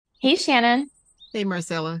Hey Shannon, Hey,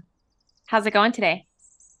 Marcella. how's it going today?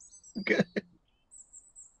 Good.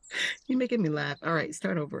 You're making me laugh. All right,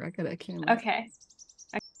 start over. I can't laugh. Okay.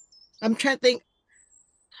 I'm trying to think.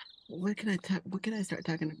 What can I talk? What can I start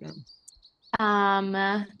talking about?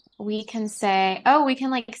 Um, we can say, oh, we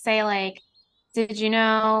can say did you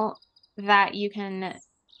know that you can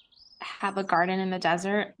have a garden in the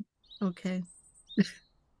desert? Okay.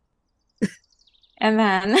 And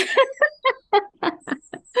then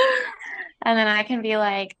and then I can be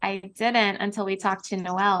like, I didn't until we talked to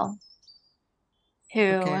Noelle, who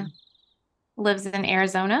Okay. lives in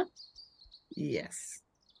Arizona, Yes.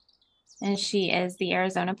 and she is the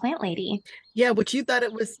Arizona plant lady. Yeah, but you thought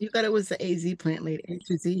it was the AZ plant lady, A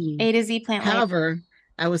to Z. A to Z plant lady However,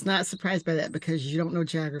 I was not surprised by that because you don't know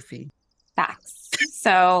geography. facts.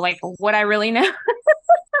 So what I really know.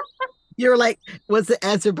 You're like, was it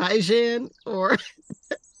Azerbaijan or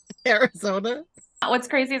Arizona? What's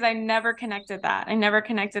crazy is I never connected that. I never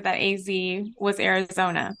connected that AZ was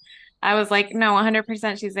Arizona. I was like, no,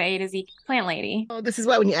 100% she's the A to Z plant lady. Oh, this is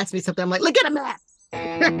why when you ask me something, I'm like, look at a map.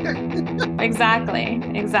 Exactly.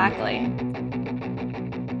 Exactly.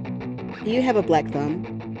 Do you have a black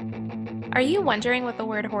thumb? Are you wondering what the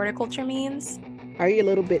word horticulture means? Are you a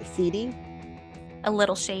little bit seedy? A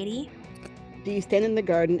little shady? Do you stand in the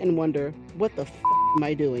garden and wonder, what the am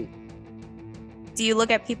I doing? Do you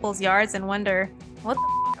look at people's yards and wonder, what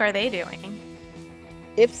the are they doing?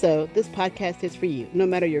 If so, this podcast is for you, no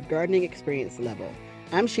matter your gardening experience level.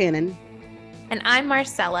 I'm Shannon. And I'm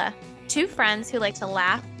Marcella, two friends who like to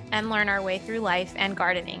laugh and learn our way through life and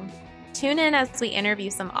gardening. Tune in as we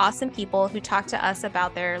interview some awesome people who talk to us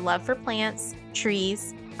about their love for plants,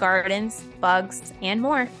 trees, gardens, bugs, and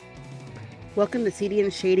more. Welcome to CD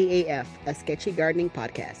and Shady AF, a sketchy gardening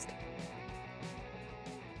podcast.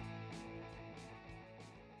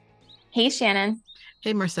 Hey, Shannon,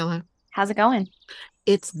 Hey, Marcella. how's it going?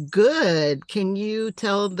 It's good. Can you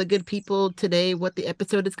tell the good people today what the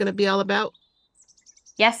episode is going to be all about?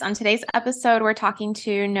 Yes, on today's episode, we're talking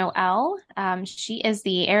to Noelle. She is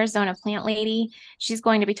the Arizona plant lady. She's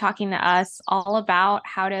going to be talking to us all about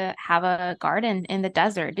how to have a garden in the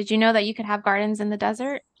desert. Did you know that you could have gardens in the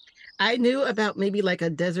desert? I knew about maybe like a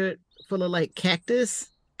desert full of like cactus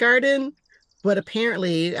garden, but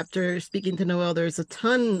apparently, after speaking to Noel, there's a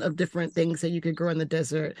ton of different things that you could grow in the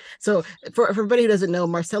desert. So, for everybody who doesn't know,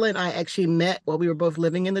 Marcella and I actually met while we were both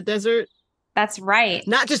living in the desert. That's right.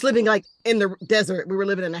 Not just living like in the desert, we were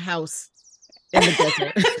living in a house in the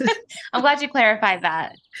desert I'm glad you clarified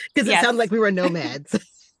that. because it sounded Yes, like we were nomads.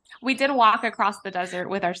 we did walk across the desert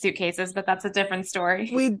with our suitcases, but that's a different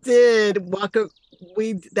story. We did walk a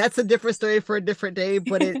we that's a different story for a different day,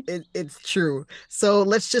 but it's true. So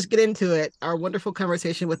let's just get into it. Our wonderful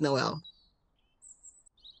conversation with Noel.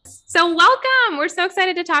 So, welcome. We're so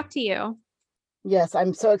excited to talk to you. Yes,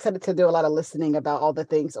 I'm so excited to do a lot of listening about all the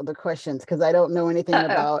things, all the questions, because Uh I don't know anything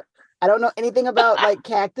about oh. like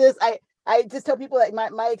cactus. I just tell people like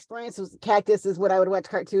my experience was cactus is when I would watch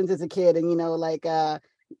cartoons as a kid, and like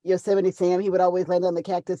Yosemite Sam, he would always land on the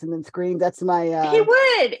cactus and then scream. That's my He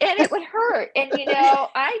would, and it would hurt. And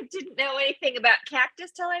I didn't know anything about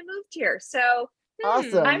cactus till I moved here. So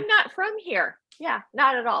awesome. I'm not from here. Yeah,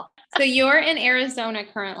 not at all. So, you're in Arizona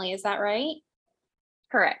currently, is that right?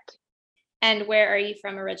 Correct. And where are you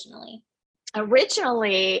from originally?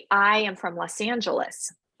 Originally, I am from Los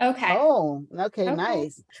Angeles. Okay. Oh, okay, Okay.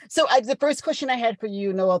 nice. So the first question I had for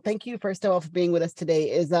you, Noel, thank you first of all for being with us today,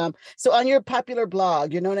 is so on your popular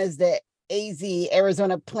blog, you're known as the AZ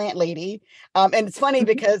Arizona plant lady. And it's funny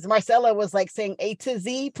because Marcella was like saying A to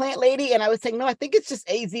Z plant lady, and I was saying, no, I think it's just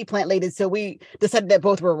AZ plant lady. So we decided that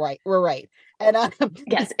both were right. We're right. And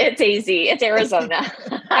Yes, it's easy. It's Arizona.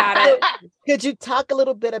 Got so it. could you talk a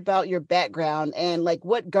little bit about your background and like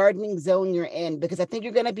what gardening zone you're in? Because I think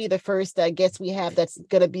you're going to be the first guest we have that's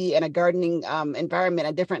going to be in a gardening environment,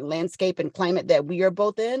 a different landscape and climate that we are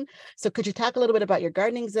both in. So could you talk a little bit about your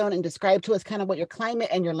gardening zone and describe to us kind of what your climate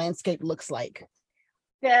and your landscape looks like?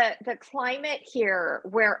 The climate here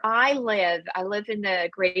where I live in the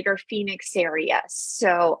greater Phoenix area.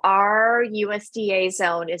 So our USDA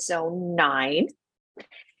zone is zone 9.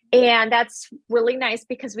 And that's really nice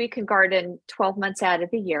because we can garden 12 months out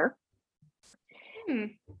of the year. Hmm.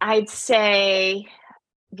 I'd say,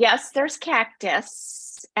 yes, there's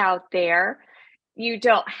cactus out there. You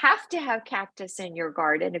don't have to have cactus in your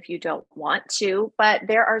garden if you don't want to, but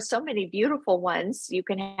there are so many beautiful ones. You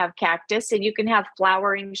can have cactus and you can have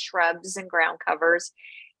flowering shrubs and ground covers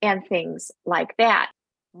and things like that.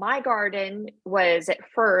 My garden was at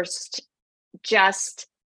first just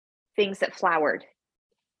things that flowered,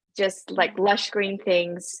 just like lush green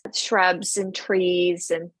things, shrubs and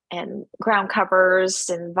trees and and ground covers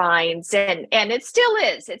and vines. And it still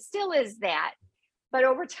is that. But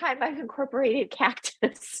over time, I've incorporated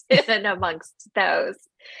cactus in amongst those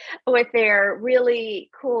with their really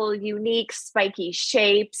cool, unique, spiky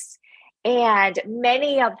shapes. And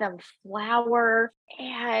many of them flower.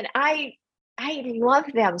 And I love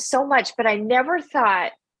them so much, but I never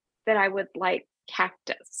thought that I would like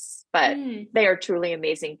cactus. But they are truly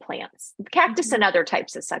amazing plants. Cactus and other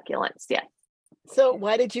types of succulents, yeah. So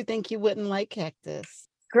why did you think you wouldn't like cactus?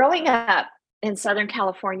 Growing up in Southern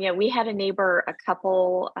California, we had a neighbor a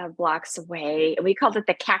couple of blocks away, and we called it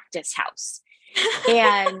the cactus house.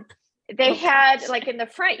 And they had, like, in the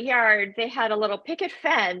front yard, they had a little picket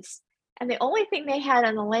fence, and the only thing they had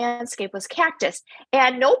on the landscape was cactus.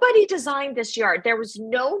 And nobody designed this yard. There was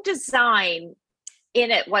no design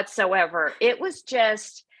in it whatsoever. It was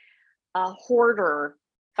just a hoarder,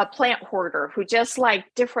 a plant hoarder who just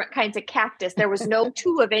liked different kinds of cactus. There was no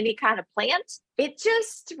two of any kind of plant. It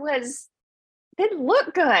just didn't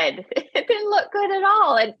look good. It didn't look good at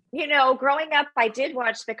all. And, growing up, I did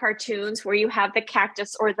watch the cartoons where you have the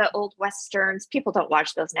cactus or the old Westerns. People don't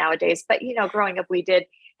watch those nowadays, but, growing up we did.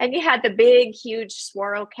 And you had the big, huge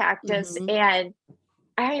swirl cactus. Mm-hmm. And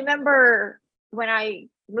I remember when I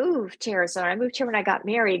moved to Arizona, I moved here when I got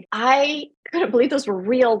married. I couldn't believe those were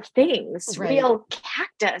real things, Right. Real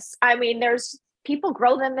cactus. I mean, people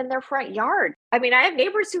grow them in their front yard. I mean, I have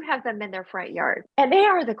neighbors who have them in their front yard, and they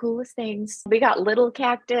are the coolest things. We got little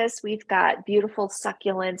cactus, we've got beautiful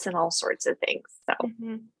succulents and all sorts of things. So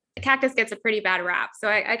Cactus gets a pretty bad rap. So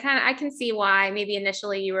I can see why maybe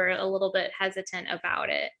initially you were a little bit hesitant about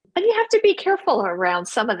it. And you have to be careful around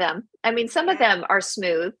some of them. I mean, some of them are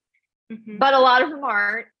smooth, but a lot of them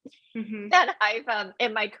aren't. And I've,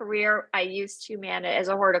 in my career, I used to manage, as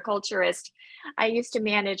a horticulturist, I used to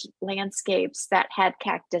manage landscapes that had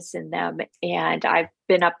cactus in them. And I've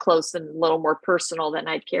been up close and a little more personal than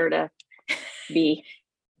I'd care to be.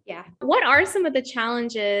 Yeah. What are some of the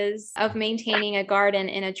challenges of maintaining a garden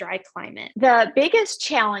in a dry climate? The biggest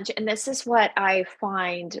challenge, and this is what I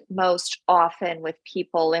find most often with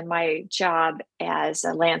people in my job as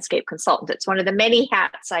a landscape consultant, it's one of the many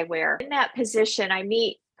hats I wear. In that position, I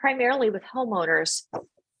meet primarily with homeowners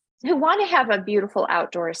who want to have a beautiful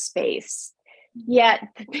outdoor space. Yet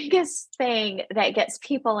the biggest thing that gets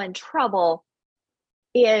people in trouble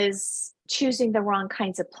is choosing the wrong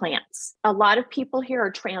kinds of plants. A lot of people here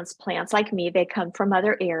are transplants like me. They come from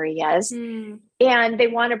other areas and they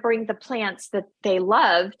want to bring the plants that they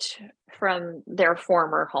loved from their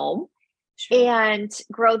former home and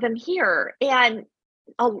grow them here. And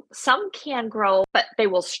some can grow, but they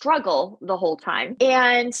will struggle the whole time.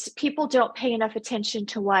 And people don't pay enough attention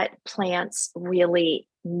to what plants really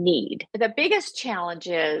need. The biggest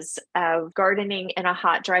challenges of gardening in a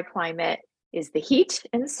hot, dry climate is the heat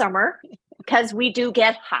in summer, because we do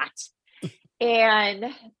get hot,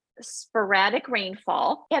 and sporadic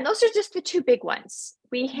rainfall. And those are just the two big ones.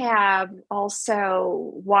 We have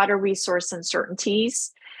also water resource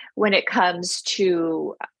uncertainties when it comes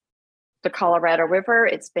to the Colorado River.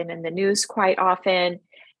 It's been in the news quite often.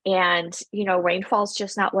 And, rainfall is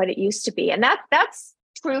just not what it used to be. And that's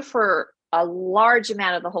true for a large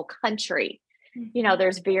amount of the whole country.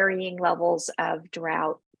 There's varying levels of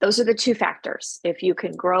drought. Those are the two factors. If you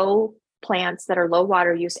can grow plants that are low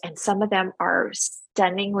water use, and some of them are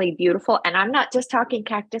stunningly beautiful. And I'm not just talking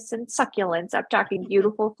cactus and succulents. I'm talking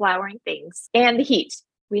beautiful flowering things. And the heat.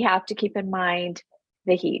 We have to keep in mind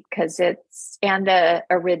the heat and the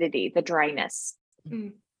aridity, the dryness.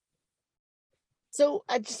 So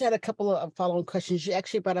I just had a couple of follow-on questions. You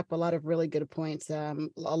actually brought up a lot of really good points, a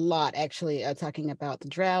lot actually, talking about the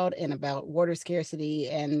drought and about water scarcity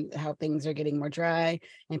and how things are getting more dry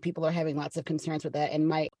and people are having lots of concerns with that. In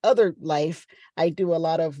my other life, I do a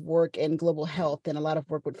lot of work in global health and a lot of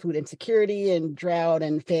work with food insecurity and drought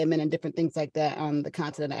and famine and different things like that on the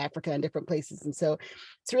continent of Africa and different places. And so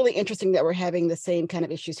it's really interesting that we're having the same kind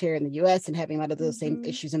of issues here in the US and having a lot of those same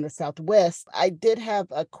issues in the Southwest. I did have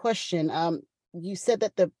a question. You said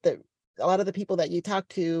that a lot of the people that you talk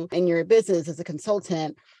to in your business as a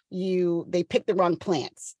consultant, they pick the wrong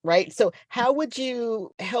plants, right? So how would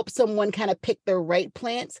you help someone kind of pick the right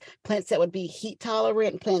plants that would be heat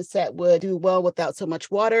tolerant, plants that would do well without so much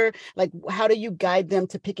water? Like, how do you guide them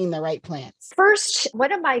to picking the right plants? First,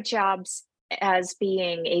 one of my jobs as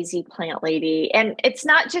being AZ Plant Lady, and it's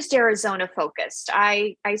not just Arizona focused.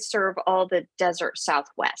 I serve all the desert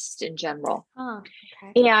Southwest in general. Oh,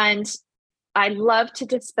 okay. And I love to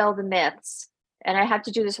dispel the myths and I have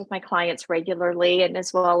to do this with my clients regularly, and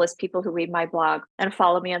as well as people who read my blog and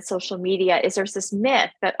follow me on social media, is there's this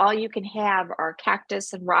myth that all you can have are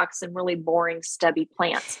cactus and rocks and really boring, stubby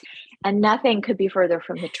plants. And nothing could be further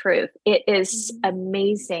from the truth. It is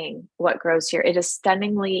amazing what grows here. It is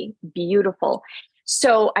stunningly beautiful.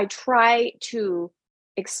 So I try to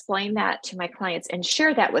explain that to my clients and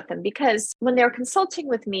share that with them, because when they're consulting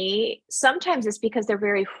with me, sometimes it's because they're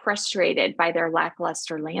very frustrated by their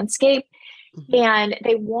lackluster landscape. And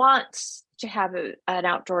they want to have an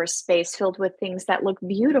outdoor space filled with things that look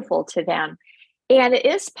beautiful to them. And it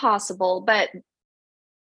is possible, but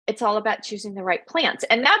it's all about choosing the right plants.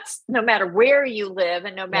 And that's no matter where you live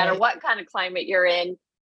and no matter what kind of climate you're in,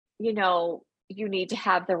 you know, you need to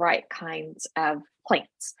have the right kinds of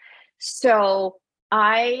plants. So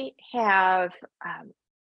I have a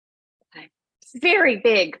very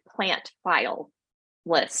big plant file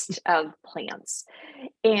list of plants,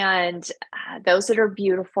 and those that are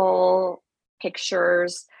beautiful,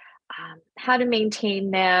 pictures, how to maintain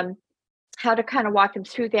them, how to kind of walk them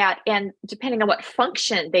through that, and depending on what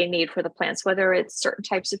function they need for the plants, whether it's certain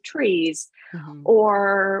types of trees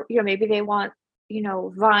or, you know, maybe they want, you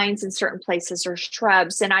know, vines in certain places or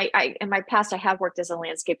shrubs. And I in my past, I have worked as a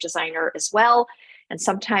landscape designer as well. And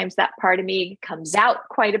sometimes that part of me comes out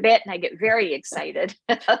quite a bit and I get very excited.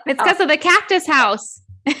 It's because of the cactus house.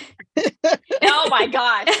 Oh my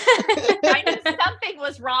gosh. I knew something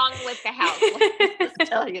was wrong with the house. Let me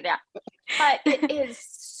tell you that. But it is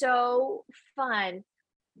so fun.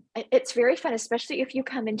 It's very fun, especially if you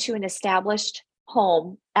come into an established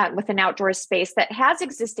home with an outdoor space that has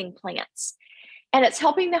existing plants. And it's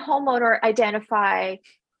helping the homeowner identify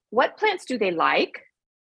what plants do they like,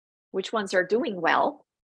 which ones are doing well,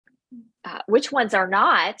 which ones are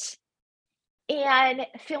not, and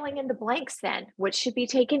filling in the blanks then, what should be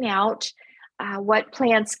taken out, what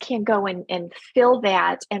plants can go and fill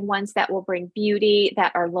that, and ones that will bring beauty,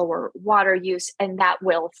 that are lower water use, and that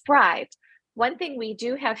will thrive. One thing we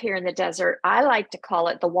do have here in the desert, I like to call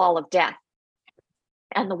it the wall of death.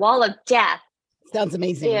 And the wall of death sounds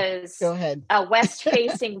amazing. Is Go ahead. A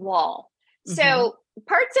west-facing wall. So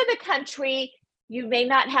parts of the country, you may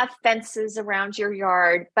not have fences around your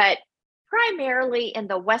yard, but primarily in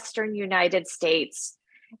the Western United States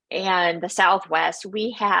and the Southwest,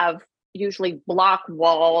 we have usually block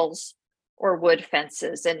walls or wood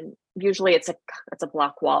fences, and usually it's a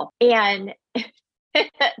block wall. And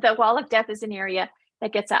the wall of death is an area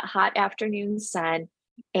that gets that hot afternoon sun,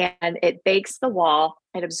 and it bakes the wall,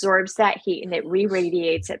 it absorbs that heat, and it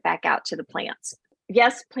re-radiates it back out to the plants.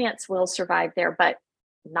 Yes, plants will survive there, but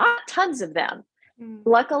not tons of them.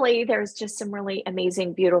 Luckily, there's just some really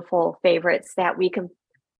amazing, beautiful favorites that we can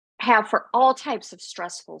have for all types of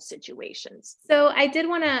stressful situations. So I did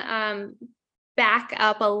want to back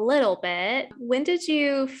up a little bit. When did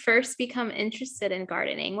you first become interested in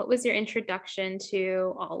gardening? What was your introduction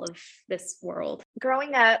to all of this world?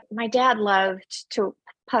 Growing up, my dad loved to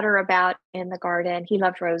putter about in the garden. He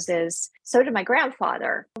loved roses. So did my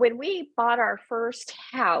grandfather. When we bought our first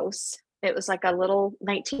house, it was like a little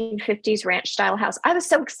 1950s ranch style house. I was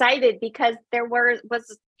so excited because there was,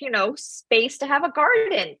 you know, space to have a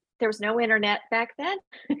garden. There was no internet back then.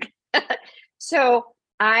 So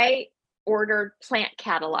I ordered plant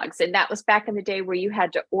catalogs, and that was back in the day where you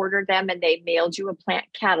had to order them and they mailed you a plant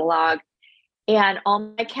catalog. And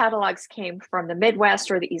all my catalogs came from the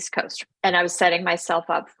Midwest or the East Coast. And I was setting myself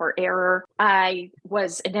up for error. I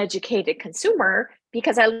was an educated consumer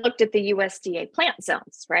because I looked at the USDA plant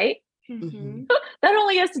zones, right? That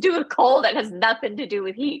only has to do with cold. That has nothing to do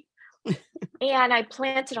with heat. And I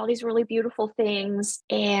planted all these really beautiful things,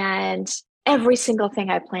 and every single thing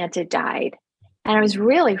I planted died. And I was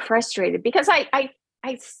really frustrated because I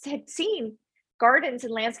had seen gardens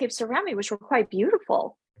and landscapes around me, which were quite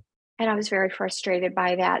beautiful. And I was very frustrated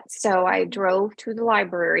by that. So I drove to the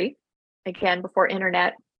library, again, before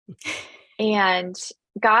internet, and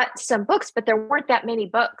got some books, but there weren't that many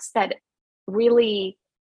books that really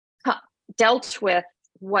dealt with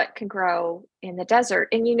what can grow in the desert.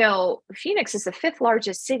 And, you know, Phoenix is the 5th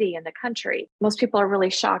largest city in the country. Most people are really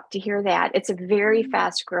shocked to hear that. It's a very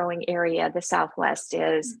fast growing area. The Southwest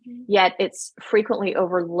is, yet it's frequently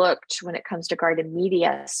overlooked when it comes to garden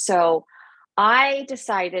media. So I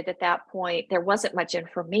decided at that point, there wasn't much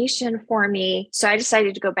information for me. So I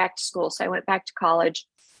decided to go back to school. So I went back to college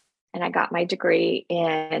and I got my degree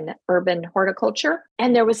in urban horticulture.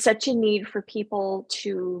 And there was such a need for people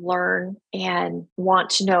to learn and want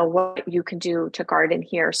to know what you can do to garden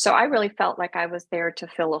here. So I really felt like I was there to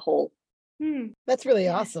fill a hole. That's really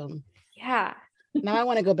awesome. Yeah. Now I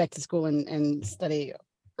want to go back to school and study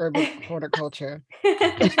urban horticulture.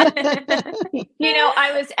 I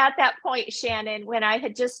was at that point, Shannon, when I'd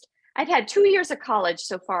had 2 years of college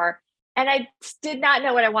so far, and I did not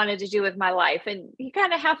know what I wanted to do with my life. And you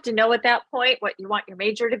kind of have to know at that point what you want your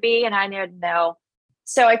major to be. And I didn't know.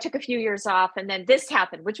 So I took a few years off, and then this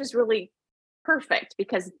happened, which was really perfect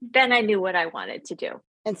because then I knew what I wanted to do.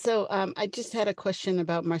 And so I just had a question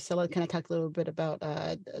about Marcella. Can I talk a little bit about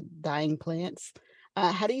dying plants?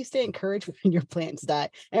 How do you stay encouraged when your plants die?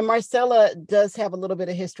 And Marcella does have a little bit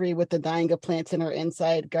of history with the dying of plants in her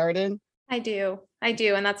inside garden. I do.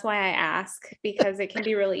 And that's why I ask, because it can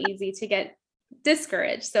be really easy to get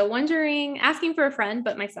discouraged. So asking for a friend,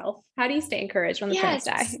 but myself, how do you stay encouraged when the plants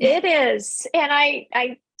die? It is. And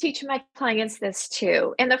I teach my clients this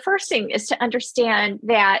too. And the first thing is to understand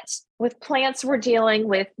that with plants, we're dealing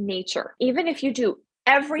with nature. Even if you do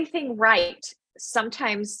everything right,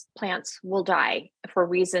 sometimes plants will die for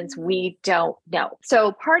reasons we don't know.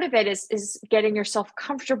 So part of it is getting yourself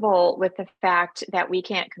comfortable with the fact that we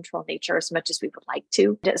can't control nature as much as we would like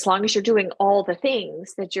to. As long as you're doing all the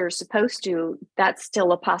things that you're supposed to, that's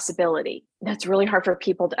still a possibility. That's really hard for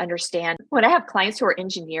people to understand. When I have clients who are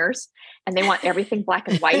engineers and they want everything black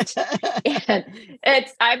and white, and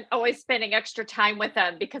I'm always spending extra time with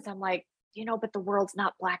them because I'm like, but the world's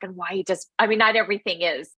not black and white. Not everything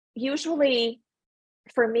is. Usually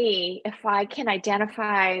for me, if I can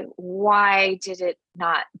identify why did it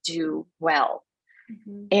not do well,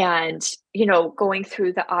 and, going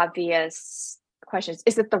through the obvious questions,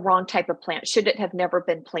 is it the wrong type of plant? Should it have never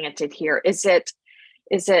been planted here? Is it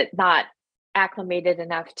not acclimated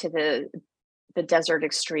enough to the desert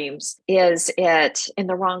extremes? Is it in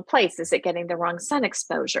the wrong place? Is it getting the wrong sun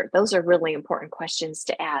exposure? Those are really important questions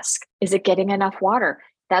to ask. Is it getting enough water?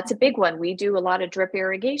 That's a big one. We do a lot of drip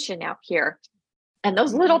irrigation out here. And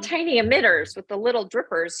those little tiny emitters with the little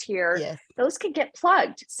drippers here, those can get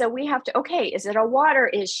plugged. So we have to, is it a water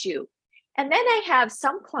issue? And then I have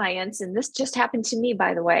some clients, and this just happened to me,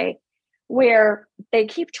 by the way, where they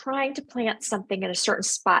keep trying to plant something in a certain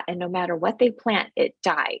spot, and no matter what they plant, it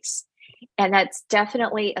dies. And that's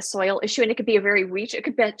definitely a soil issue. And it could be it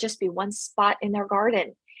could just be one spot in their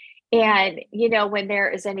garden. And, when there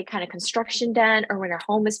is any kind of construction done, or when a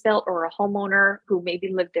home is built, or a homeowner who maybe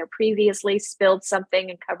lived there previously spilled something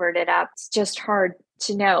and covered it up, it's just hard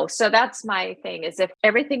to know. So that's my thing, is if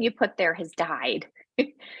everything you put there has died,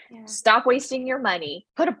 stop wasting your money.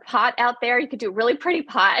 Put a pot out there. You could do a really pretty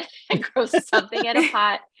pot and grow something in a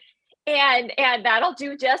pot, and that'll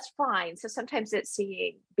do just fine. So sometimes it's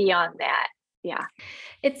seeing beyond that. Yeah.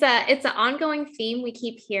 It's an ongoing theme we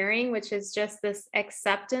keep hearing, which is just this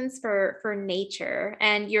acceptance for nature.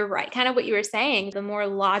 And you're right, kind of what you were saying, the more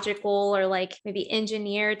logical or like maybe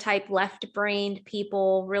engineer type left-brained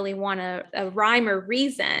people really want a rhyme or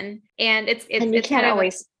reason. And you can't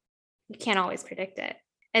always predict it.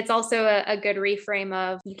 It's also a good reframe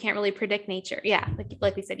of you can't really predict nature. Yeah.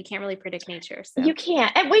 Like we said, you can't really predict nature. So you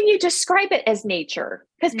can't. And when you describe it as nature,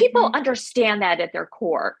 because people understand that at their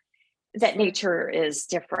core, that nature is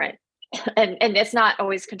different and it's not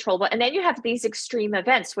always controllable. And then you have these extreme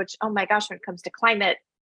events, which, oh my gosh, when it comes to climate,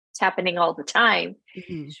 it's happening all the time.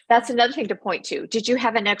 That's another thing to point to. Did you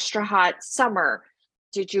have an extra hot summer?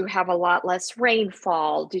 Did you have a lot less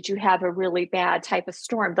rainfall? Did you have a really bad type of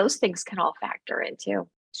storm? Those things can all factor in too.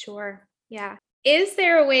 Sure. Yeah. Is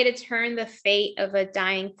there a way to turn the fate of a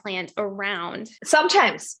dying plant around?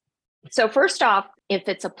 Sometimes. So first off, if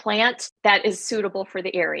it's a plant that is suitable for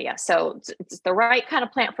the area, so it's the right kind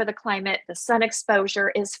of plant for the climate, the sun exposure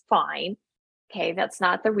is fine. Okay, that's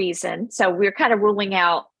not the reason. So we're kind of ruling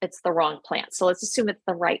out it's the wrong plant. So let's assume it's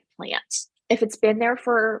the right plant. If it's been there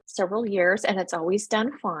for several years and it's always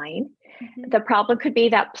done fine, the problem could be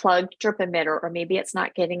that plugged drip emitter, or maybe it's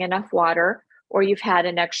not getting enough water, or you've had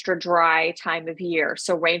an extra dry time of year.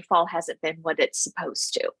 So rainfall hasn't been what it's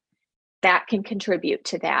supposed to. That can contribute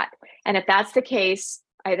to that. And if that's the case,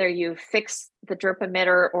 either you fix the drip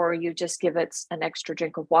emitter or you just give it an extra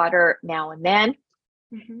drink of water now and then.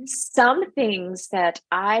 Some things that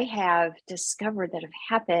I have discovered that have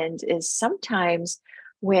happened is sometimes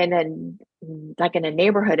when like in a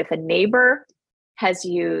neighborhood, if a neighbor has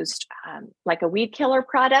used like a weed killer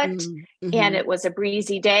product and it was a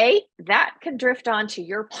breezy day, that can drift onto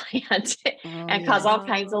your plant and cause all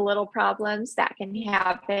kinds of little problems. That can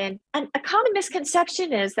happen. And a common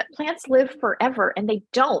misconception is that plants live forever, and they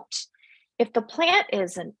don't. If the plant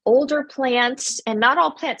is an older plant, and not all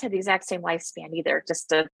plants have the exact same lifespan either, just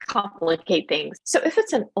to complicate things. So if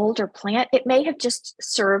it's an older plant, it may have just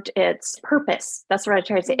served its purpose. That's what I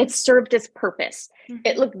try to say. It served its purpose.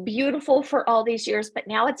 It looked beautiful for all these years, but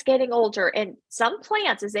now it's getting older. And some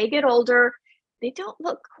plants, as they get older, they don't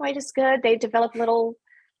look quite as good. They develop little,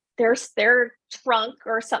 their trunk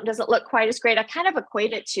or something doesn't look quite as great. I kind of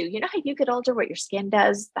equate it to, how you get older, what your skin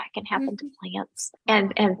does, that can happen to plants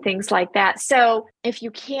and things like that. So if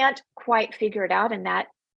you can't quite figure it out, and that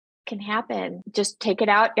can happen, just take it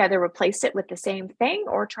out, either replace it with the same thing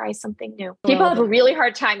or try something new. People have a really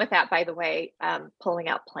hard time with that, by the way, pulling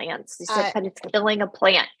out plants. They said, but it's killing a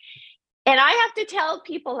plant. And I have to tell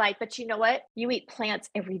people, like, but you know what? You eat plants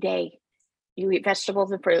every day. You eat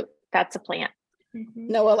vegetables and fruit. That's a plant.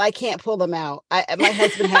 No, well, I can't pull them out. My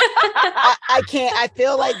husband I can't. I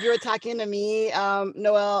feel like you're talking to me.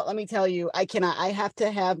 Noelle, let me tell you, I cannot. I have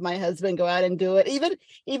to have my husband go out and do it.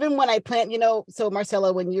 Even when I plant, so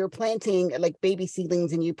Marcella, when you're planting like baby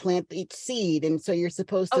seedlings and you plant each seed, and so you're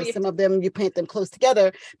supposed to, some of them, you plant them close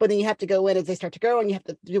together, but then you have to go in as they start to grow and you have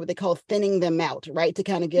to do what they call thinning them out, right? To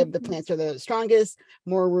kind of give the plants that are the strongest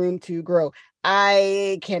more room to grow.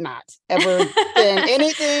 I cannot ever thin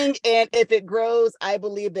anything. And if it grows, I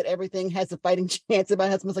believe that everything has a fighting chance. And my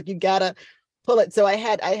husband's like, you gotta pull it. So I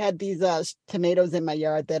had these tomatoes in my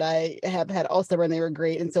yard that I have had also, and they were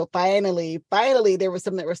great. And so finally there was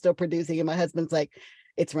some that were still producing. And my husband's like,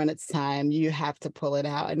 it's run its time. You have to pull it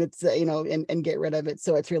out, and it's, and get rid of it.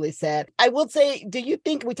 So it's really sad. I will say, do you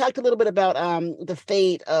think, we talked a little bit about the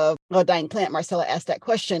fate of a dying plant? Marcella asked that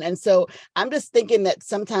question. And so I'm just thinking that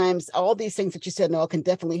sometimes all these things that you said, Noelle, can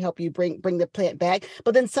definitely help you bring the plant back.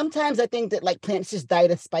 But then sometimes I think that like plants just die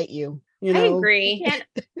to spite you, I agree.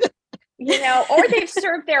 Or they've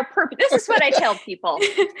served their purpose. This is what I tell people.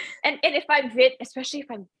 And if especially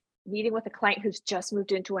if I'm meeting with a client who's just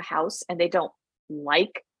moved into a house and they don't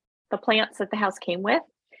like the plants that the house came with,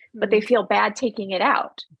 but they feel bad taking it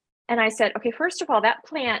out. And I said, okay, first of all, that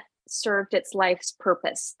plant served its life's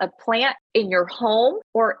purpose. A plant in your home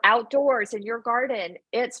or outdoors in your garden,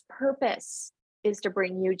 its purpose is to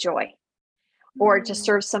bring you joy or to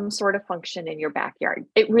serve some sort of function in your backyard.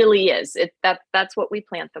 It really is. That's what we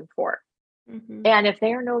plant them for. And if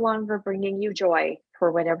they are no longer bringing you joy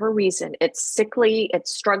for whatever reason, it's sickly,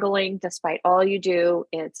 it's struggling despite all you do,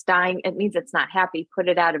 it's dying, it means it's not happy, put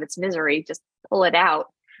it out of its misery, just pull it out.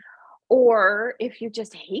 Or if you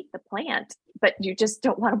just hate the plant, but you just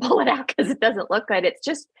don't want to pull it out because it doesn't look good, it's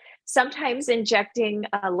just sometimes injecting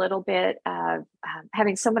a little bit of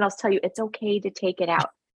having someone else tell you it's okay to take it out.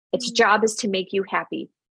 Its job is to make you happy.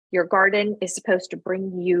 Your garden is supposed to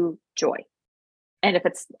bring you joy. And if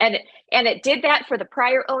it's, and it did that for the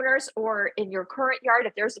prior owners, or in your current yard,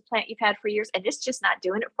 if there's a plant you've had for years and it's just not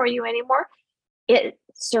doing it for you anymore, it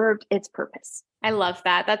served its purpose. I love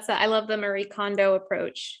that. I love the Marie Kondo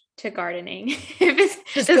approach to gardening.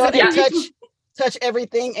 Just go and touch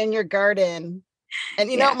everything in your garden.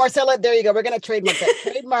 And Marcella, there you go. We're going to trademark that.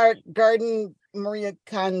 Trademark Garden Marie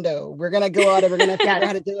Kondo. We're going to go out and we're going to figure out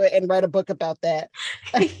how to do it and write a book about that.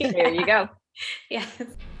 There you go. Yeah.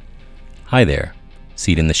 Hi there.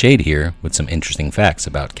 Seed in the Shade here with some interesting facts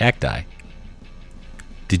about cacti.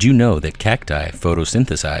 Did you know that cacti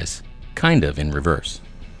photosynthesize, kind of in reverse?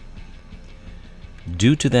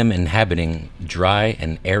 Due to them inhabiting dry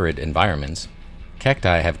and arid environments,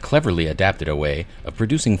 cacti have cleverly adapted a way of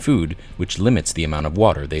producing food which limits the amount of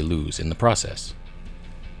water they lose in the process.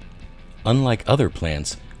 Unlike other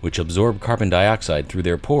plants, which absorb carbon dioxide through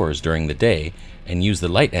their pores during the day and use the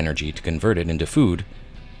light energy to convert it into food,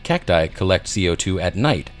 cacti collect CO2 at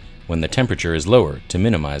night when the temperature is lower to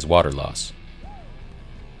minimize water loss.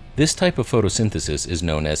 This type of photosynthesis is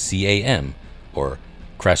known as CAM, or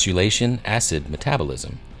crassulation acid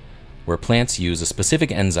metabolism, where plants use a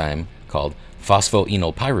specific enzyme called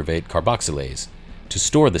phosphoenol pyruvate carboxylase to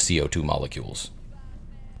store the CO2 molecules.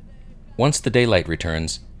 Once the daylight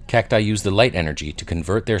returns, cacti use the light energy to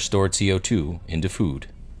convert their stored CO2 into food.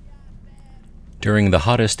 During the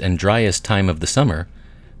hottest and driest time of the summer,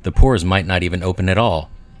 the pores might not even open at all,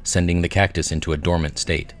 sending the cactus into a dormant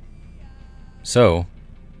state. So,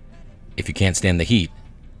 if you can't stand the heat,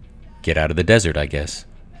 get out of the desert, I guess.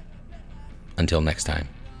 Until next time.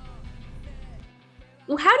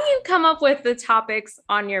 Well, how do you come up with the topics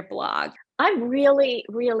on your blog? I'm really,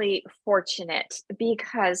 really fortunate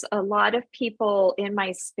because a lot of people in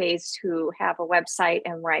my space who have a website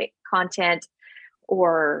and write content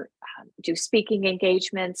or do speaking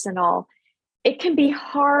engagements and all, it can be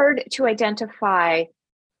hard to identify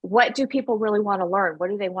what do people really want to learn?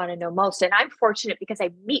 What do they want to know most? And I'm fortunate because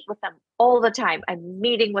I meet with them all the time. I'm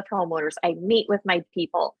meeting with homeowners. I meet with my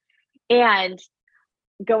people. And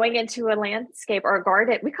going into a landscape or a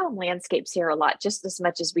garden, we call them landscapes here a lot, just as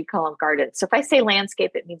much as we call them gardens. So if I say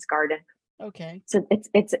landscape, it means garden. Okay. So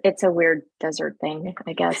it's a weird desert thing,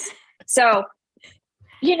 I guess. So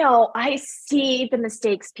I see the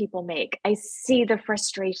mistakes people make. I see the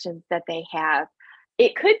frustrations that they have.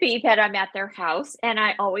 It could be that I'm at their house and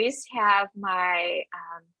I always have my,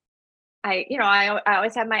 I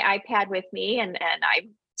always have my iPad with me, and I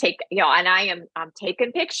take, and I'm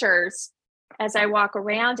taking pictures as I walk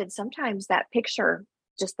around. And sometimes that picture,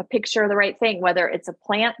 just the picture of the right thing, whether it's a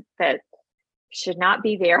plant that should not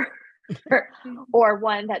be there or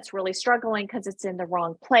one that's really struggling because it's in the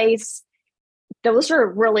wrong place. Those are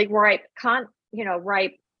really ripe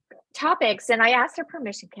topics. And I asked her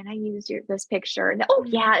permission, can I use this picture? And oh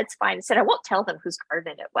yeah, it's fine. I said, I won't tell them whose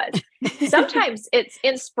garden it was. Sometimes it's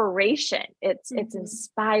inspiration. It's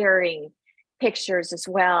inspiring pictures as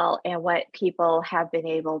well, and what people have been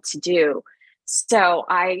able to do. So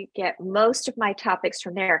I get most of my topics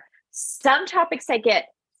from there. Some topics I get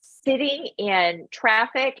sitting in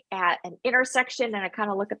traffic at an intersection, and I kind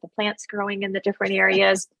of look at the plants growing in the different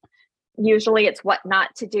areas. Usually it's what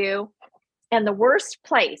not to do. And the worst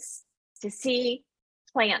place to see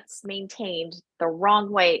plants maintained the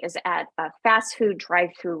wrong way is at a fast food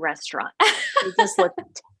drive-through restaurant. They just look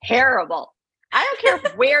terrible. I don't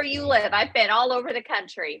care where you live. I've been all over the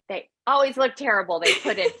country. They always look terrible. They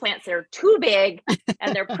put in plants that are too big,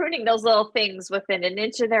 and they're pruning those little things within an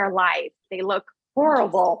inch of their life. They look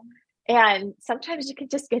horrible. And sometimes you can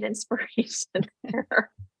just get inspiration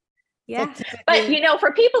there. Yeah. But,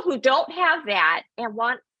 for people who don't have that and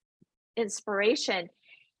want inspiration,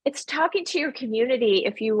 it's talking to your community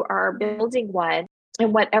if you are building one,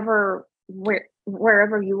 and wherever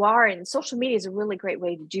you are. And social media is a really great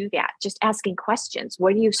way to do that. Just asking questions.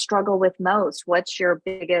 What do you struggle with most? What's your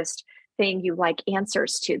biggest thing you like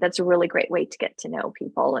answers to? That's a really great way to get to know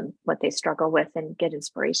people and what they struggle with and get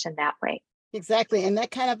inspiration that way. Exactly. And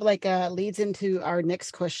that kind of leads into our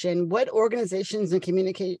next question. What organizations and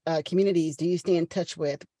communities do you stay in touch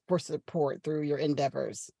with for support through your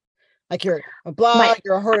endeavors? Like you're a blog,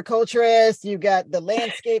 you're a horticulturist, you got the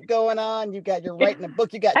landscape going on, you got, you're writing a book,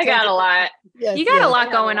 I got a lot. Yes, you got a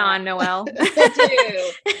lot going on, Noelle.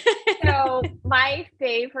 I do. So my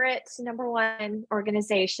favorite number one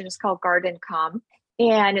organization is called GardenCom.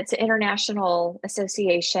 And it's an international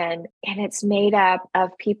association, and it's made up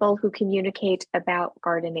of people who communicate about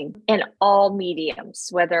gardening in all mediums,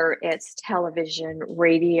 whether it's television,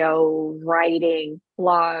 radio, writing,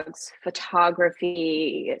 blogs,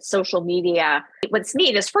 photography, social media. What's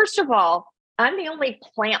neat is, first of all, I'm the only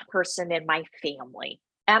plant person in my family.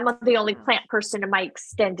 I'm the only plant person in my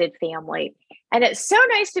extended family. And it's so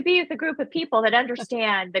nice to be with a group of people that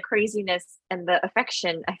understand the craziness and the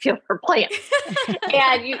affection I feel for plants.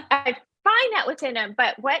 And I find that within them.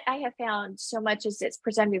 But what I have found so much is it's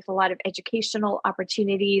presented me with a lot of educational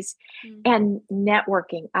opportunities and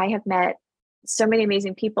networking. I have met so many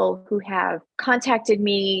amazing people who have contacted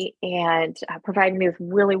me and provided me with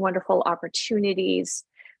really wonderful opportunities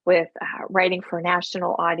with writing for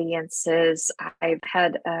national audiences. I've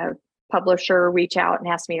had a publisher reach out and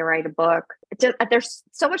ask me to write a book. There's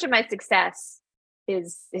so much of my success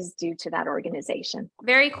is due to that organization.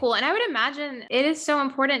 Very cool. And I would imagine it is so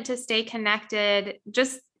important to stay connected,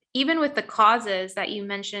 just even with the causes that you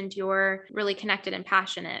mentioned you're really connected and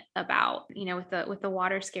passionate about, with the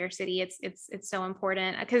water scarcity. It's so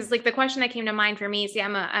important, because like the question that came to mind for me is,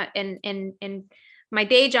 in my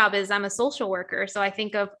day job is I'm a social worker. So I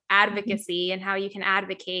think of advocacy and how you can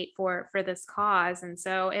advocate for this cause. And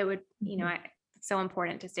so it would, it's so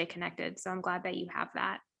important to stay connected. So I'm glad that you have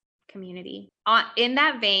that community. In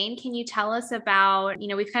that vein, can you tell us about,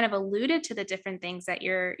 we've kind of alluded to the different things that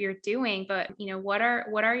you're doing, but what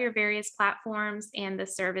are your various platforms and the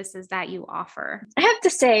services that you offer? I have to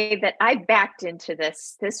say that I backed into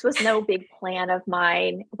this. This was no big plan of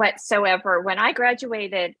mine whatsoever. When I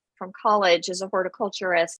graduated from college as a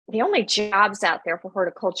horticulturist, the only jobs out there for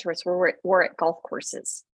horticulturists were at golf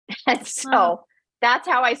courses. And so that's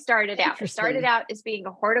how I started out. I started out as being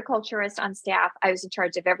a horticulturist on staff. I was in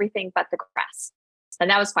charge of everything but the grass.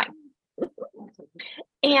 And that was fine.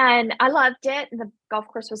 And I loved it. And the golf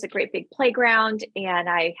course was a great big playground. And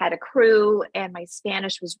I had a crew, and my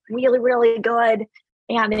Spanish was really, really good.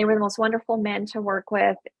 And they were the most wonderful men to work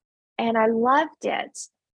with. And I loved it.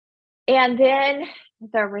 And then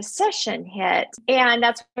the recession hit, and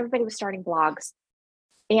that's when everybody was starting blogs.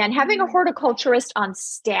 And having a horticulturist on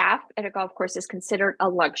staff at a golf course is considered a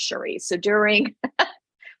luxury. So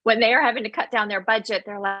when they are having to cut down their budget,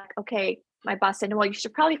 they're like, okay, my boss said, well, you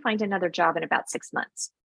should probably find another job in about 6 months.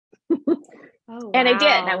 And I did.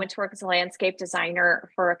 And I went to work as a landscape designer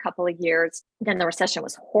for a couple of years. Then the recession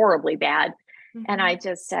was horribly bad. And I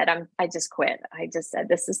just said, I just quit. I just said,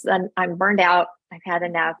 I'm burned out. I've had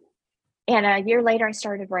enough. And a year later, I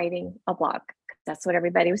started writing a blog That's what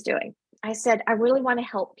everybody was doing. I said, I really want to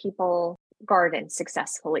help people garden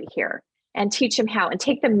successfully here and teach them how and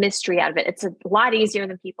take the mystery out of it. It's a lot easier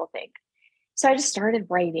than people think. So I just started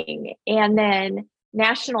writing. And then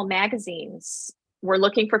national magazines were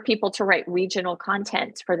looking for people to write regional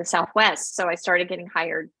content for the Southwest. So I started getting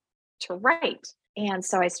hired to write. And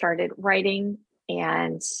so I started writing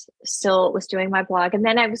and still was doing my blog. And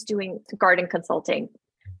then I was doing garden consulting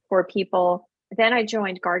for people. Then I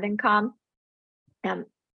joined GardenCom.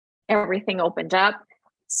 Everything opened up.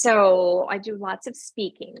 So I do lots of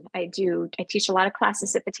speaking. I teach a lot of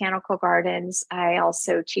classes at botanical gardens. I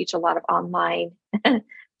also teach a lot of online,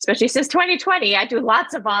 especially since 2020. I do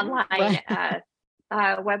lots of online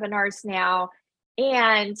webinars now.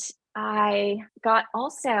 And I got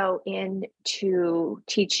also into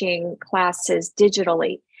teaching classes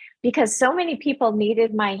digitally because so many people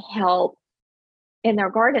needed my help in their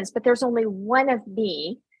gardens, but there's only one of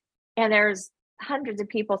me, and there's hundreds of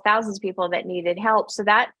people, thousands of people that needed help. So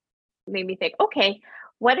that made me think, okay,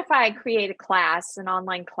 what if I create a class, an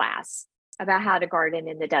online class about how to garden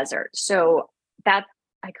in the desert? So that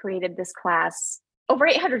I created this class. Over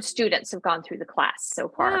 800 students have gone through the class so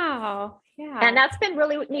far. Wow. Yeah. And that's been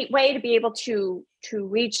really a neat way to be able to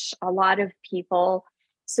reach a lot of people.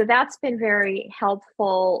 So that's been very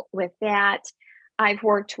helpful with that. I've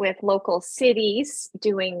worked with local cities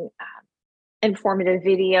doing informative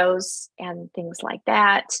videos and things like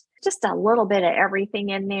that. Just a little bit of everything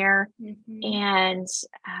in there. And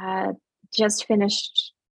just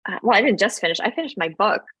finished. Well, I didn't just finish. I finished my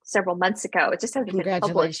book several months ago. It just hasn't been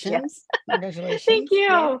published yet. Congratulations. Thank you.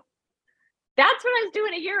 Yeah. That's what I was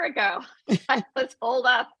doing a year ago. I was holed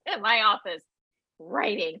up in my office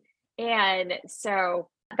writing. And so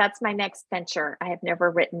that's my next venture. I have never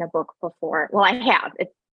written a book before. Well, I have.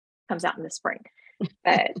 It comes out in the spring.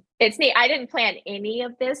 But it's neat. I didn't plan any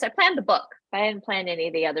of this. I planned the book, but I didn't plan any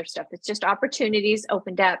of the other stuff. It's just opportunities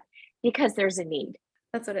opened up because there's a need.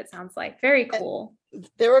 That's what it sounds like. Very cool.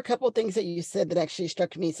 There were a couple of things that you said that actually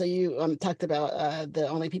struck me. So you talked about the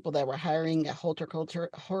only people that were hiring a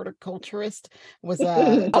horticulturist was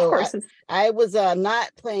of course. I was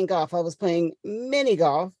not playing golf. I was playing mini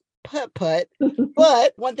golf, putt.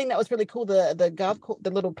 But one thing that was really cool,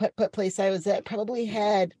 the little putt place I was at probably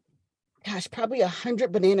had, probably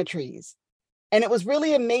 100 banana trees. And it was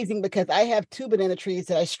really amazing because I have 2 banana trees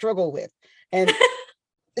that I struggle with. And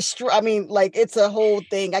I mean, like, it's a whole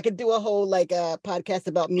thing. I could do a whole podcast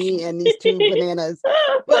about me and these 2 bananas.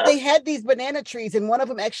 But they had these banana trees, and one of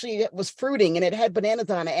them actually was fruiting, and it had bananas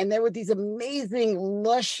on it. And there were these amazing,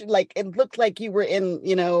 lush, like it looked like you were in,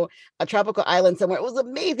 a tropical island somewhere. It was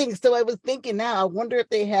amazing. So I was thinking, now I wonder if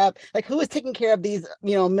they have, like, who is taking care of these,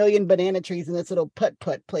 million banana trees in this little putt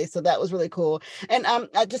place. So that was really cool. And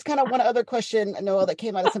I just kind of one other question, Noelle, that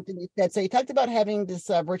came out of something you said. So you talked about having this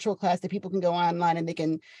virtual class that people can go online and they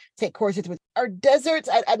can take courses with. Are deserts,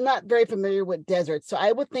 I'm not very familiar with deserts, so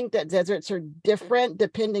I would think that deserts are different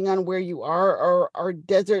depending on where you are, or are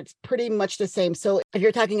deserts pretty much the same? So if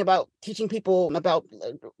you're talking about teaching people about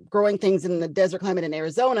growing things in the desert climate in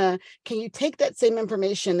Arizona, can you take that same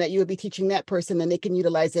information that you would be teaching that person and they can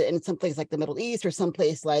utilize it in some place like the Middle East or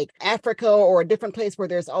someplace like Africa or a different place where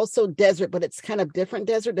there's also desert, but it's kind of different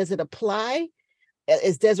desert? Does it apply?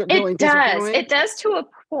 Is desert growing? It does to a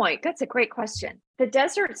point. That's a great question. The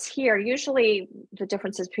deserts here, usually the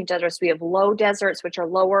differences between deserts, we have low deserts, which are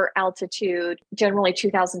lower altitude, generally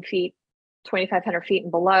 2,000 feet, 2,500 feet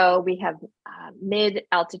and below. We have mid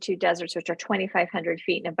altitude deserts, which are 2,500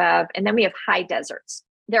 feet and above. And then we have high deserts.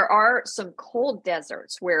 There are some cold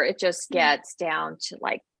deserts where it just gets down to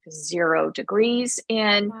like 0 degrees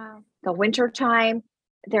in the wintertime.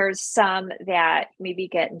 There's some that maybe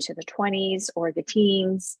get into the 20s or the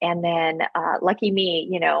teens. And then lucky me,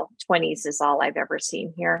 20s is all I've ever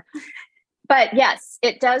seen here. But yes,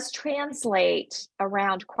 it does translate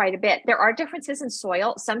around quite a bit. There are differences in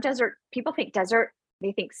soil. Some desert, people think desert,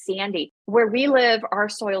 they think sandy. Where we live, our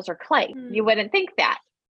soils are clay. You wouldn't think that,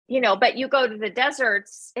 but you go to the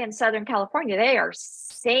deserts in Southern California, they are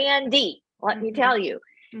sandy, let me tell you.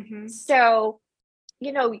 So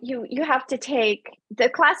you have to take, the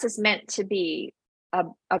class is meant to be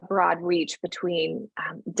a broad reach between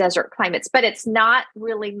desert climates, but it's not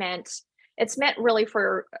really it's meant really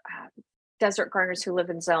for desert gardeners who live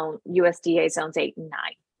in USDA zones 8 and 9.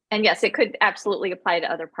 And yes, it could absolutely apply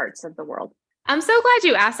to other parts of the world. I'm so glad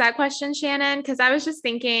you asked that question, Shannon, because I was just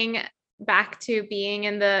thinking back to being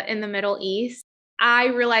in the Middle East. I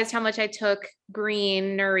realized how much I took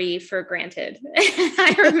greenery for granted.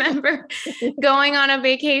 I remember going on a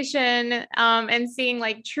vacation and seeing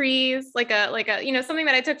like trees, like a something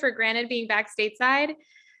that I took for granted being back stateside.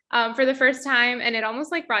 for the first time. And it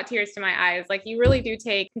almost like brought tears to my eyes. Like you really do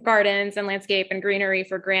take gardens and landscape and greenery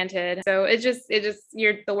for granted. So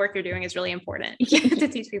the work you're doing is really important to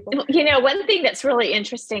teach people. One thing that's really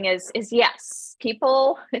interesting is yes,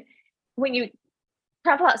 people, when you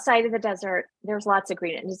travel outside of the desert, there's lots of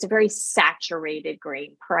green and it's a very saturated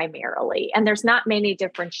green primarily. And there's not many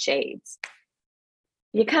different shades.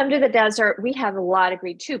 You come to the desert, we have a lot of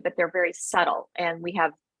green too, but they're very subtle and we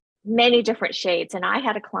have many different shades. And I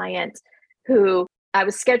had a client who I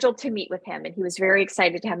was scheduled to meet with him and he was very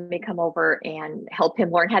excited to have me come over and help him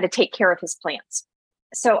learn how to take care of his plants.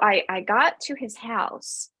 So I got to his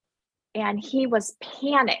house and he was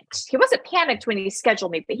panicked. He wasn't panicked when he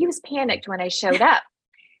scheduled me, but he was panicked when I showed up.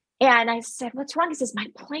 And I said, "What's wrong?" He says, "My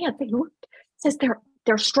plant,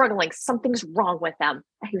 they're struggling. Something's wrong with them."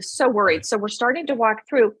 He was so worried. So we're starting to walk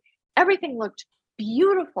through. Everything looked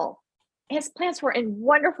beautiful. His plants were in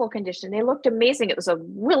wonderful condition. They looked amazing. It was a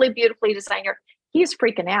really beautifully designed yard. He was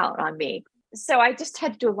freaking out on me. So I just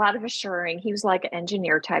had to do a lot of assuring. He was like an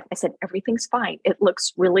engineer type. I said, "Everything's fine. It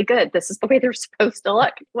looks really good. This is the way they're supposed to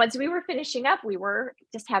look." Once we were finishing up, we were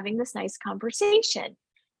just having this nice conversation.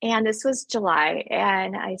 And this was July.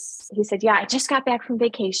 And he said, "Yeah, I just got back from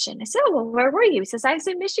vacation." I said, "Oh, well, where were you?" He says, "I was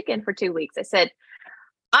in Michigan for 2 weeks." I said,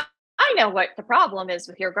 I know what the problem is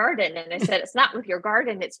with your garden. And I said, "It's not with your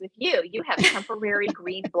garden, it's with you. You have temporary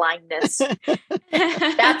green blindness."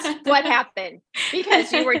 That's what happened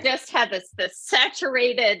because you had this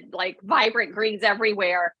saturated, like vibrant greens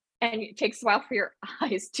everywhere. And it takes a while for your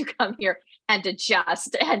eyes to come here and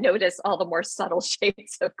adjust and notice all the more subtle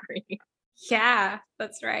shades of green. Yeah,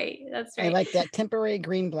 that's right. I like that temporary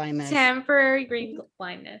green blindness. Temporary green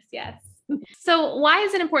blindness. Yes. So why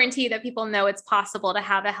is it important to you that people know it's possible to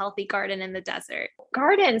have a healthy garden in the desert?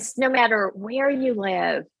 Gardens, no matter where you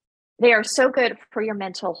live, they are so good for your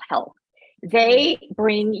mental health. They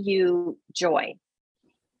bring you joy.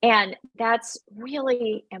 And that's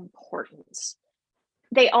really important.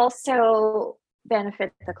 They also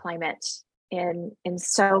benefit the climate in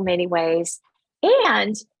so many ways.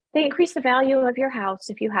 And they increase the value of your house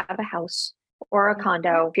if you have a house or a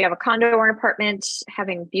condo. If you have a condo or an apartment,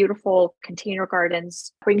 having beautiful container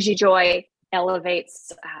gardens brings you joy,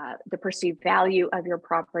 elevates the perceived value of your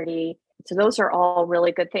property. So those are all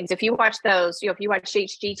really good things. If you watch those, if you watch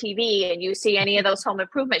HGTV and you see any of those home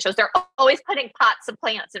improvement shows, they're always putting pots of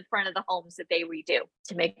plants in front of the homes that they redo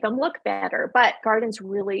to make them look better. But gardens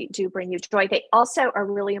really do bring you joy. They also are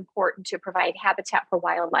really important to provide habitat for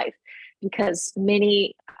wildlife because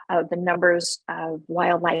many of the numbers of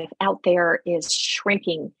wildlife out there is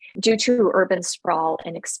shrinking due to urban sprawl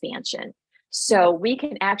and expansion. So we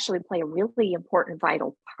can actually play a really important,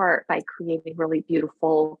 vital part by creating really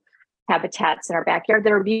beautiful habitats in our backyard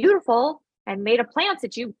that are beautiful and made of plants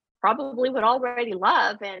that you probably would already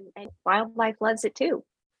love, and wildlife loves it too.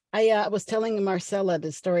 I was telling Marcella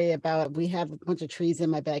the story about we have a bunch of trees in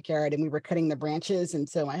my backyard and we were cutting the branches. And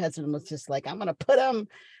so my husband was just like, I'm going to put them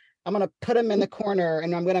in the corner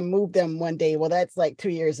and I'm going to move them one day. Well, that's like 2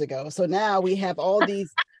 years ago. So now we have all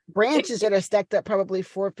these branches that are stacked up probably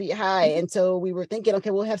 4 feet high. And so we were thinking,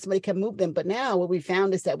 okay, we'll have somebody come move them. But now what we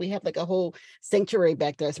found is that we have like a whole sanctuary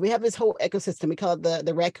back there. So we have this whole ecosystem. We call it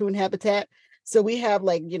the raccoon habitat. So we have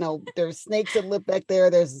like, there's snakes that live back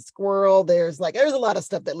there. There's a squirrel. There's a lot of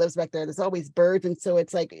stuff that lives back there. There's always birds. And so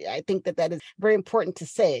it's like, I think that is very important to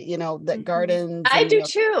say, that gardens. I do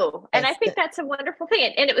too. And I think that's a wonderful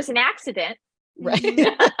thing. And it was an accident. Right.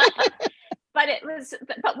 But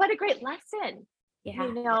what a great lesson. Yeah. I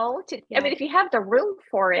mean, if you have the room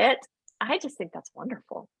for it, I just think that's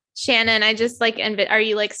wonderful. Shannon, I just are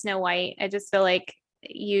you like Snow White? I just feel like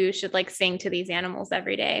you should like sing to these animals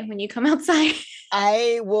every day when you come outside.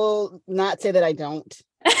 I will not say that I don't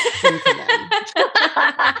sing to them.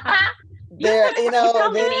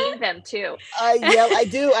 They name them too. Yeah, I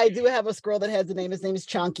do have a squirrel that has a name. His name is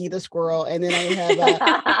Chunky the squirrel, and then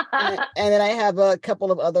I have a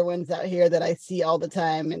couple of other ones out here that I see all the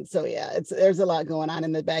time. And so yeah, there's a lot going on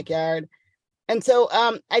in the backyard. And so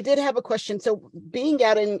I did have a question. So being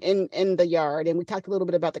out in the yard, and we talked a little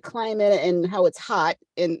bit about the climate and how it's hot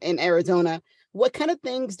in Arizona. What kind of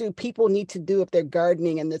things do people need to do if they're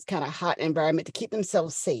gardening in this kind of hot environment to keep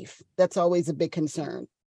themselves safe? That's always a big concern.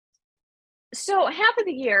 So half of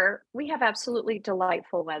the year, we have absolutely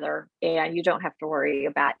delightful weather and you don't have to worry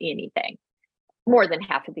about anything more than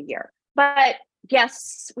half of the year. But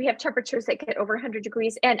yes, we have temperatures that get over 100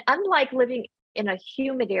 degrees. And unlike living in a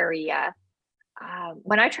humid area,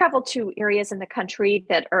 when I travel to areas in the country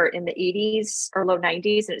that are in the 80s or low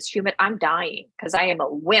 90s and it's humid, I'm dying because I am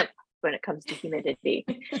a wimp when it comes to humidity.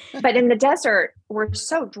 But in the desert, we're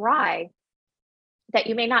so dry that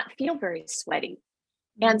you may not feel very sweaty.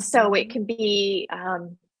 And so it can be,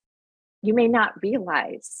 you may not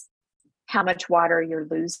realize how much water you're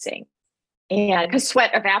losing. And because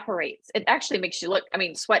sweat evaporates, it actually makes you look,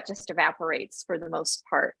 sweat just evaporates for the most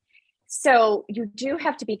part. So you do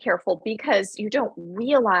have to be careful because you don't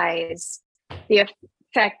realize the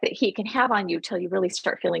effect that heat can have on you till you really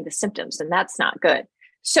start feeling the symptoms, and that's not good.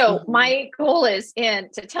 So my goal is to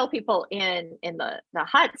tell people in the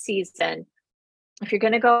hot season, if you're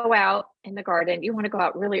going to go out in the garden, you want to go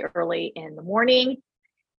out really early in the morning.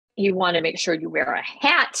 You want to make sure you wear a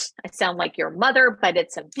hat. I sound like your mother, but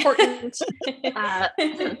it's important.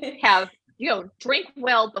 Drink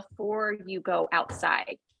well before you go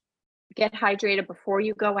outside. Get hydrated before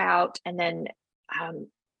you go out, and then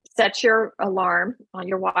set your alarm on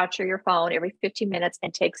your watch or your phone every 15 minutes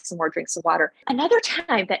and take some more drinks of water. Another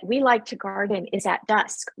time that we like to garden is at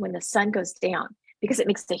dusk when the sun goes down, because it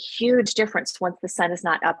makes a huge difference once the sun is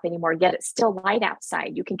not up anymore, yet it's still light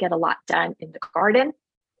outside. You can get a lot done in the garden.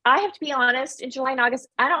 I have to be honest, in July and August,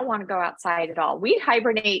 I don't want to go outside at all. We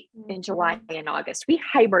hibernate in July and August. We don't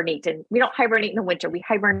hibernate in the winter. We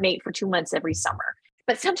hibernate for 2 months every summer.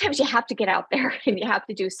 But sometimes you have to get out there and you have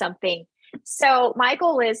to do something. So my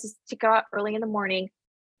goal is to go out early in the morning,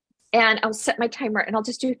 and I'll set my timer and I'll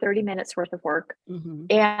just do 30 minutes worth of work.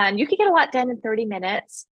 And you can get a lot done in 30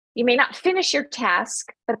 minutes. You may not finish your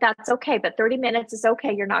task, but that's okay. But 30 minutes is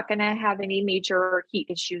okay. You're not going to have any major heat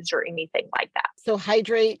issues or anything like that. So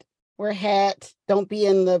hydrate, wear a hat, don't be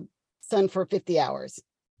in the sun for 50 hours.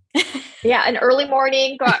 Yeah, an early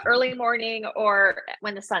morning, go out early morning or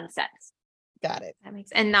when the sun sets. Got it. That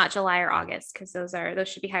makes, and not July or August, because those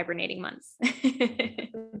should be hibernating months.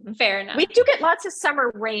 Fair enough. We do get lots of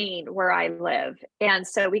summer rain where I live. And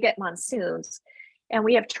so we get monsoons, and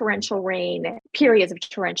we have periods of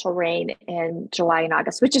torrential rain in July and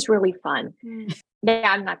August, which is really fun.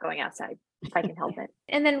 Yeah, I'm not going outside if I can help it.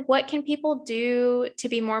 And then what can people do to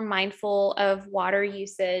be more mindful of water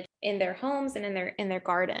usage in their homes and in their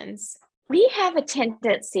gardens? We have a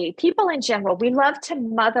tendency, people in general, we love to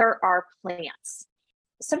mother our plants.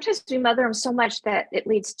 Sometimes we mother them so much that it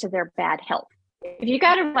leads to their bad health. If you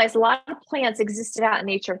got to realize, a lot of plants existed out in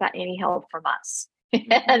nature without any help from us.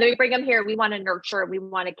 And then we bring them here. We want to nurture, we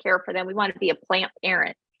want to care for them. We want to be a plant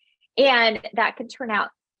parent. And that can turn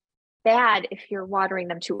out bad if you're watering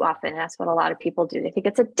them too often. That's what a lot of people do. They think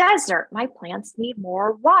it's a desert. My plants need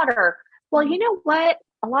more water. Well, you know what?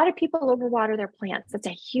 A lot of people overwater their plants. That's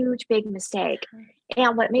a huge, big mistake.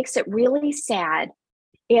 And what makes it really sad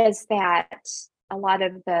is that a lot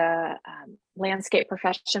of the landscape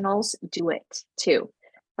professionals do it too.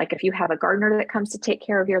 Like if you have a gardener that comes to take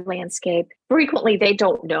care of your landscape, frequently they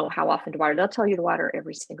don't know how often to water. They'll tell you to water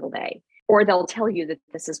every single day, or they'll tell you that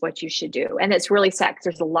this is what you should do. And it's really sad because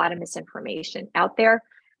there's a lot of misinformation out there.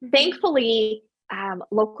 Thankfully,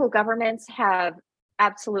 local governments have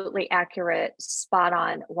absolutely accurate, spot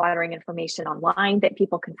on watering information online that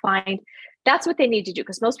people can find. That's what they need to do,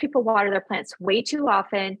 because most people water their plants way too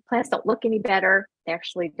often. Plants don't look any better. They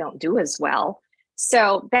actually don't do as well.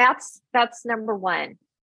 So that's number one.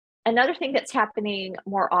 Another thing that's happening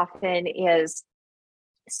more often is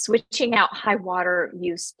switching out high water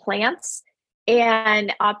use plants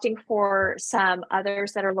and opting for some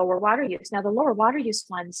others that are lower water use. Now, the lower water use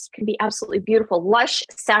ones can be absolutely beautiful, lush,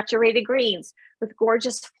 saturated greens with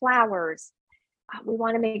gorgeous flowers. We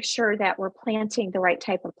want to make sure that we're planting the right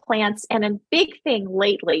type of plants. And a big thing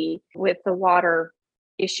lately with the water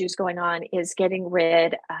issues going on is getting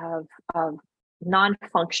rid of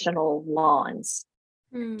non-functional lawns.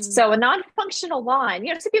 So a non-functional lawn,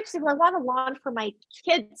 some people say, well, I want a lawn for my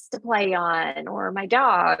kids to play on or my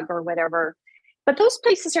dog or whatever. But those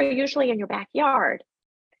places are usually in your backyard.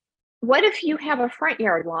 What if you have a front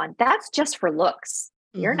yard lawn? That's just for looks.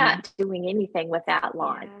 You're not doing anything with that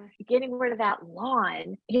lawn. Yeah. Getting rid of that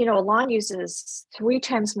lawn, a lawn uses 3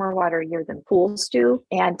 times more water a year than pools do,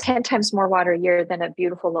 and 10 times more water a year than a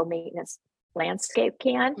beautiful low maintenance landscape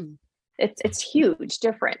can. It's huge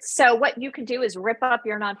difference. So what you can do is rip up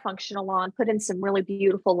your non-functional lawn, put in some really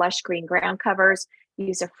beautiful lush green ground covers,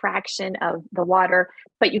 use a fraction of the water,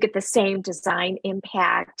 but you get the same design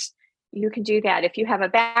impact. You can do that. If you have a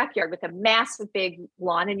backyard with a massive big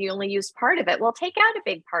lawn and you only use part of it, well, take out a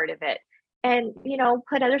big part of it and,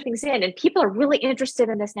 put other things in. And people are really interested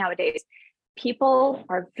in this nowadays. People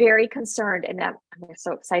are very concerned, and I'm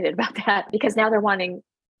so excited about that, because now they're wanting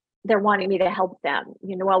me to help them.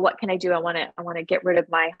 Well, what can I do? I want to get rid of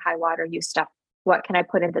my high water use stuff. What can I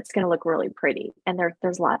put in that's going to look really pretty? And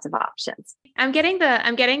there's lots of options. I'm getting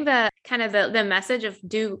the kind of the message of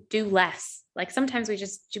do less. Like sometimes we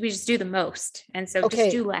just do the most. And so Okay.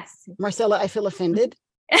 just do less. Marcella, I feel offended.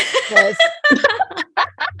 Because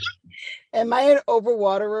am I an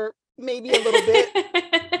overwaterer? Maybe a little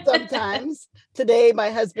bit sometimes. Today, my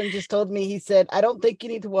husband just told me, he said, I don't think you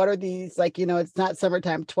need to water these. Like, it's not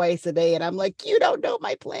summertime twice a day. And I'm like, you don't know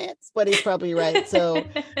my plants, but he's probably right. So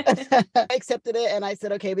I accepted it. And I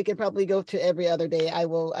said, okay, we can probably go to every other day.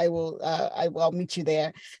 I'll meet you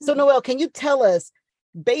there. So Noelle, can you tell us,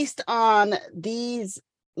 based on these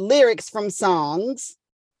lyrics from songs,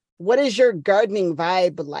 what is your gardening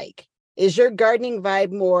vibe like? Is your gardening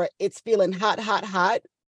vibe more, it's feeling hot, hot, hot,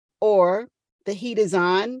 or the heat is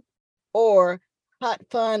on, or hot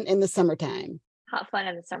fun in the summertime? Hot fun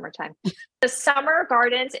in the summertime. The summer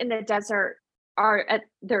gardens in the desert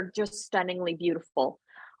they're just stunningly beautiful.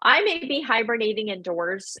 I may be hibernating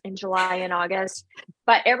indoors in July and August,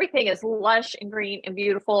 but everything is lush and green and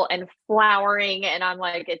beautiful and flowering. And I'm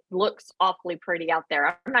like, it looks awfully pretty out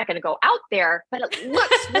there. I'm not going to go out there, but it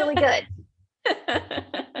looks really good.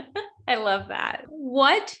 I love that.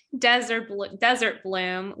 What desert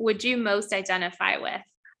bloom would you most identify with?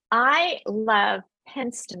 I love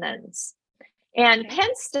penstemons. And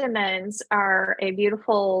penstemons are a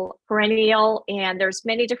beautiful perennial, and there's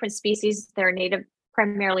many different species. They're native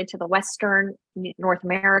primarily to the Western North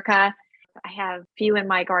America. I have a few in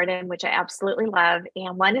my garden, which I absolutely love.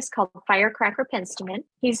 And one is called Firecracker Penstemon.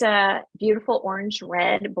 He's a beautiful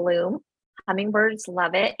orange-red bloom. Hummingbirds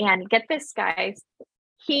love it. And get this, guys,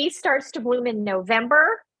 he starts to bloom in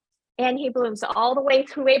November, and he blooms all the way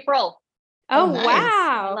through April. Oh, nice.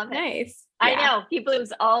 wow. Love it. Nice. I know. He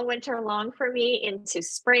blooms all winter long for me into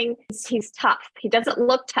spring. He's tough. He doesn't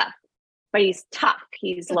look tough, but he's tough.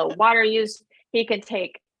 He's low water use. He can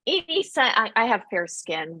take any sun. I have fair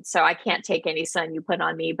skin, so I can't take any sun you put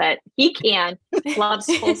on me, but he can. Loves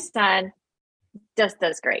full sun. Just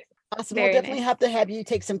does great. Awesome. Very We'll definitely nice. have to have you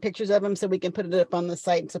take some pictures of him so we can put it up on the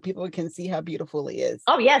site so people can see how beautiful he is.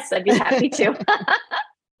 Oh, yes. I'd be happy to.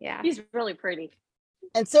 Yeah. He's really pretty.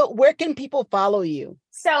 And so where can people follow you?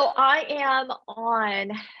 So I am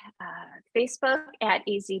on Facebook at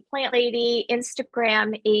AZ Plant Lady,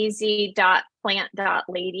 Instagram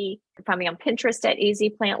az.plant.lady. Find me on Pinterest at AZ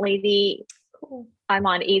Plant Lady. Cool. I'm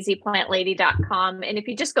on azplantlady.com. And if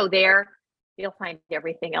you just go there, you'll find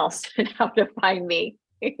everything else and how to find me.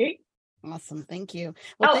 Awesome. Thank you.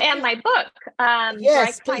 And my book.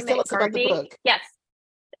 Yes, Dry please tell Climate us about the Gardening. book. Yes.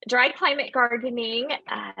 Dry Climate Gardening,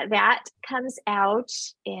 that comes out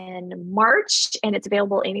in March, and it's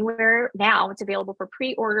available anywhere now. It's available for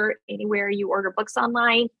pre-order anywhere you order books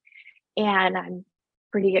online. And I'm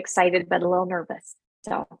pretty excited, but a little nervous.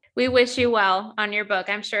 So We wish you well on your book.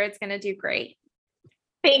 I'm sure it's going to do great.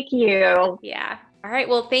 thank you. Yeah. All right.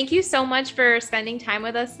 Well, thank you so much for spending time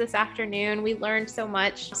with us this afternoon. We learned so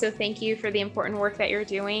much. So thank you for the important work that you're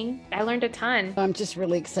doing. I learned a ton. I'm just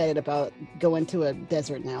really excited about going to a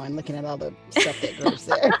desert now and looking at all the stuff that grows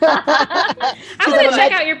there. I'm going to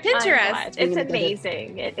check out your I'm Pinterest. glad. It's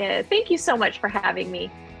amazing. It is. Thank you so much for having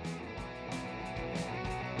me.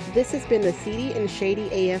 This has been the Seedy and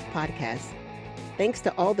Shady AF podcast. Thanks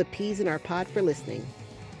to all the P's in our pod for listening.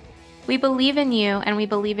 We believe in you and we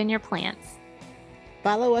believe in your plants.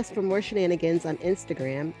 Follow us for more shenanigans on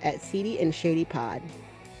Instagram at Seedy and Shady Pod.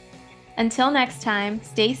 Until next time,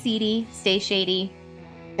 stay seedy, stay shady.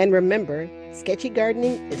 And remember, sketchy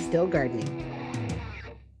gardening is still gardening.